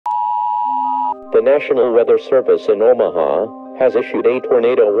The National Weather Service in Omaha has issued a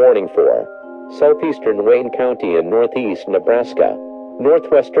tornado warning for southeastern Wayne County in northeast Nebraska,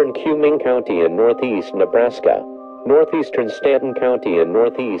 northwestern Cuming County in northeast Nebraska, northeastern Stanton County in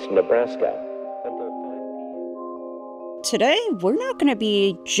northeast Nebraska. Today, we're not going to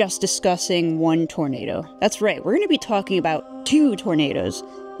be just discussing one tornado. That's right, we're going to be talking about two tornadoes.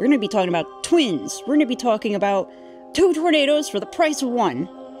 We're going to be talking about twins. We're going to be talking about two tornadoes for the price of one.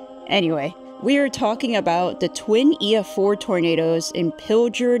 Anyway, we are talking about the twin EF4 tornadoes in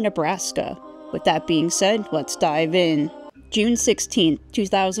Pilger, Nebraska. With that being said, let's dive in. June 16th,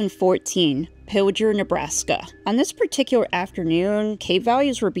 2014, Pilger, Nebraska. On this particular afternoon, cave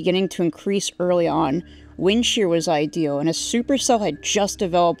values were beginning to increase early on. Wind shear was ideal, and a supercell had just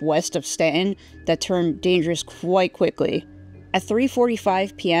developed west of Stanton that turned dangerous quite quickly. At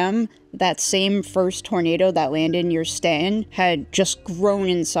 3:45 p.m., that same first tornado that landed near Stanton had just grown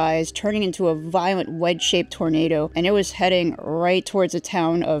in size, turning into a violent wedge-shaped tornado, and it was heading right towards the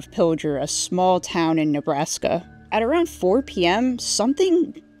town of Pilger, a small town in Nebraska. At around 4 p.m.,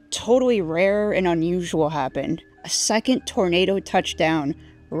 something totally rare and unusual happened. A second tornado touched down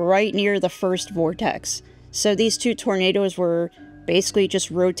right near the first vortex. So these two tornadoes were basically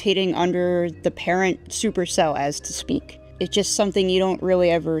just rotating under the parent supercell, as to speak. It's just something you don't really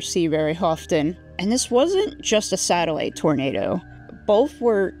ever see very often. And this wasn't just a satellite tornado. Both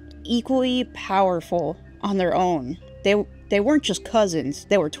were equally powerful on their own. They weren't just cousins,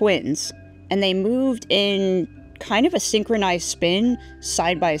 they were twins. And they moved in kind of a synchronized spin,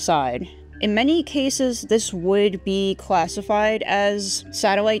 side by side. In many cases, this would be classified as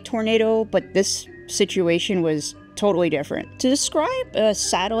satellite tornado, but this situation was totally different. To describe a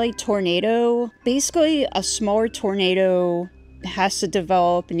satellite tornado, basically a smaller tornado has to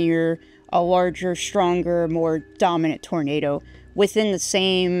develop near a larger, stronger, more dominant tornado within the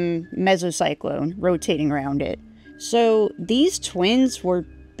same mesocyclone rotating around it. So these twins were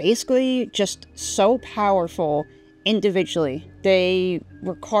basically just so powerful individually. They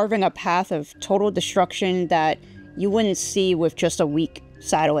were carving a path of total destruction that you wouldn't see with just a weak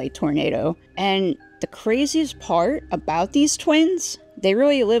satellite tornado. And the craziest part about these twins, they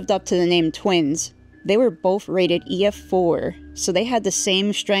really lived up to the name twins. They were both rated EF4, so they had the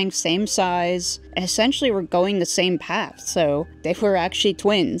same strength, same size, and essentially were going the same path, so they were actually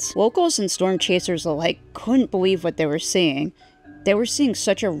twins. Locals and storm chasers alike couldn't believe what they were seeing. They were seeing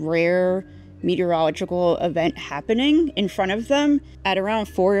such a rare meteorological event happening in front of them. At around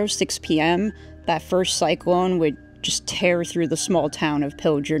 4:06 p.m., that first cyclone would just tear through the small town of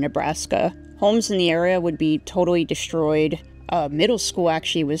Pilger, Nebraska. Homes in the area would be totally destroyed. Middle school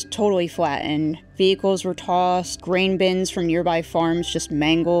actually was totally flattened. Vehicles were tossed, grain bins from nearby farms just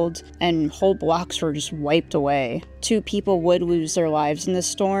mangled, and whole blocks were just wiped away. 2 people would lose their lives in the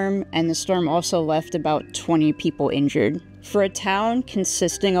storm, and the storm also left about 20 people injured. For a town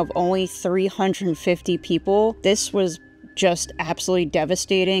consisting of only 350 people, this was just absolutely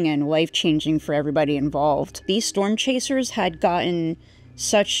devastating and life-changing for everybody involved. These storm chasers had gotten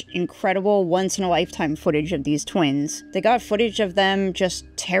such incredible once-in-a-lifetime footage of these twins. They got footage of them just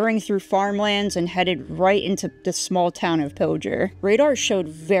tearing through farmlands and headed right into the small town of Pilger. Radar showed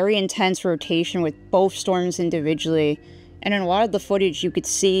very intense rotation with both storms individually, and in a lot of the footage you could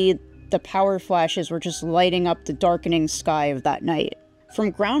see the power flashes were just lighting up the darkening sky of that night. From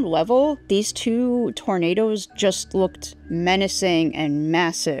ground level, these two tornadoes just looked menacing and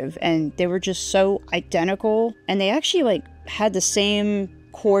massive, and they were just so identical, and they actually had the same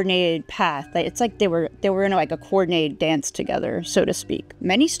coordinated path. It's like they were in a coordinated dance together, so to speak.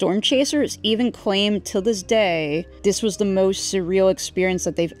 Many storm chasers even claim till this day this was the most surreal experience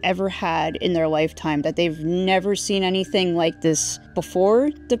that they've ever had in their lifetime, that they've never seen anything like this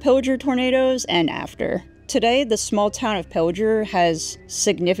before the Pilger tornadoes and after. Today, the small town of Pilger has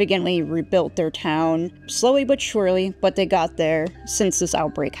significantly rebuilt their town, slowly but surely, but they got there since this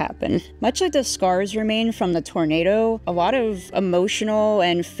outbreak happened. Much like the scars remain from the tornado, a lot of emotional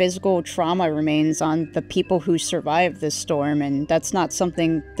and physical trauma remains on the people who survived this storm, and that's not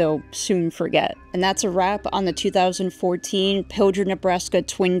something they'll soon forget. And that's a wrap on the 2014 Pilger, Nebraska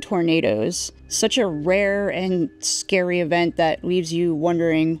twin tornadoes. Such a rare and scary event that leaves you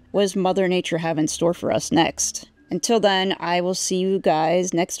wondering, what does Mother Nature have in store for us next? Until then, I will see you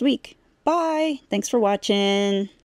guys next week. Bye! Thanks for watching!